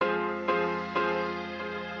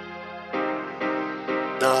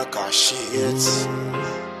Darka Shadez.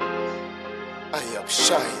 I am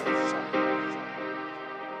shine.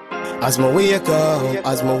 As me wake up,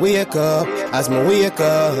 as me wake up, as me wake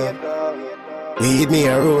up, weed me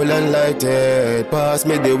a roll and light it. Pass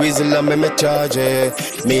me the whistle and me charge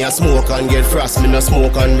it. Me a smoke and get frost, me no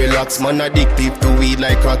smoke and relax. Man addictive to weed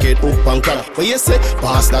like rocket, up and crack. What you say?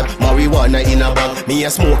 Pass that marijuana in a bag. Me a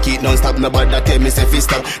smoke it non-stop, nobody tell me say fi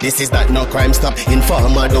stop. This is that no crime stop.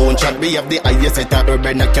 Informer don't chat. We have the highest set of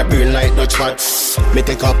urban a burn like Dutch fat. Me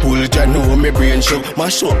take a pull, ya know me brain show.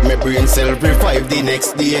 Mash up me brain cell, revive the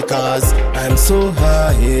next day. Cause I'm so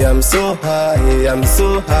high, I'm so high, I'm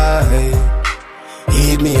so high.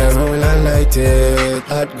 Heat me a roll and light it.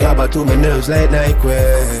 Hot grabber to my nerves like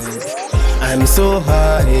NyQuil. I'm so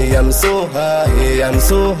high, I'm so high, I'm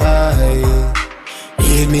so high.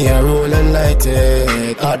 Heat me a roll and light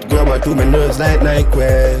it. Hot grabber to my nerves like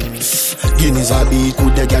NyQuil. Guineas a beat,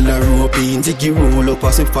 could the gal a rope in. Ziggy roll up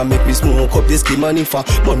as if I make me smoke up this scheme. And if I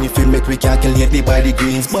money fi make we calculate me by the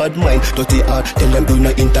greens. Bad mind, dirty heart, tell them do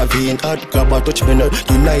not intervene. Hot grabber touch me now,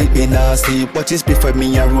 tonight me nah sleep. What is before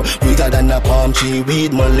me a roll, bigger than a palm tree.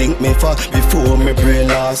 Weed man link me for, before me brain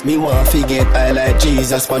lost. Me want forget I like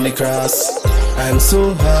Jesus on the cross. I'm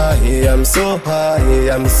so high, I'm so high,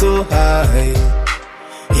 I'm so high.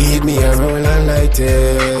 Heat me a roll and light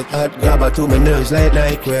it. Hot grabber to my nerves like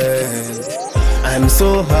NyQuil. I'm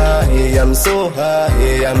so high, I'm so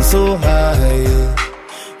high, I'm so high.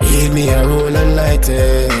 Heat me a roll and light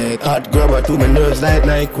it. Hot grabber to my nerves like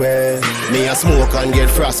NyQuil. Me a smoke and get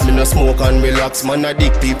frost, me no smoke and relax. Man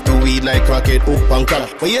addictive to weed like rocket, up and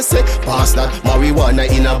crack. What you say? Pass that marijuana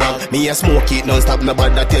in a bag. Me a smoke it non-stop,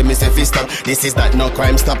 nobody tell me say fi stop. This is that no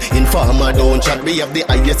crime stop. Informer don't chat. We have the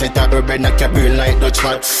highest set of urban a burn like Dutch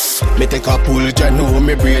fat. Me take a pull, ya know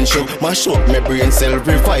me brain show. Mash up me brain cell,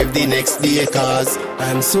 revive the next day. Cause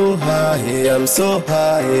I'm so high, I'm so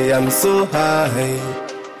high, I'm so high.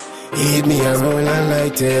 Heat me a roll and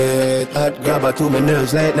light it. Hot grabber to my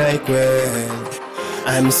nerves like NyQuil.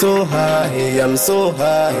 I'm so high, I'm so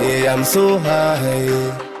high, I'm so high.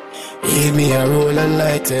 Heat me a roll and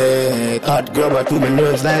light it. Hot grabber to my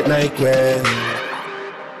nerves like NyQuil.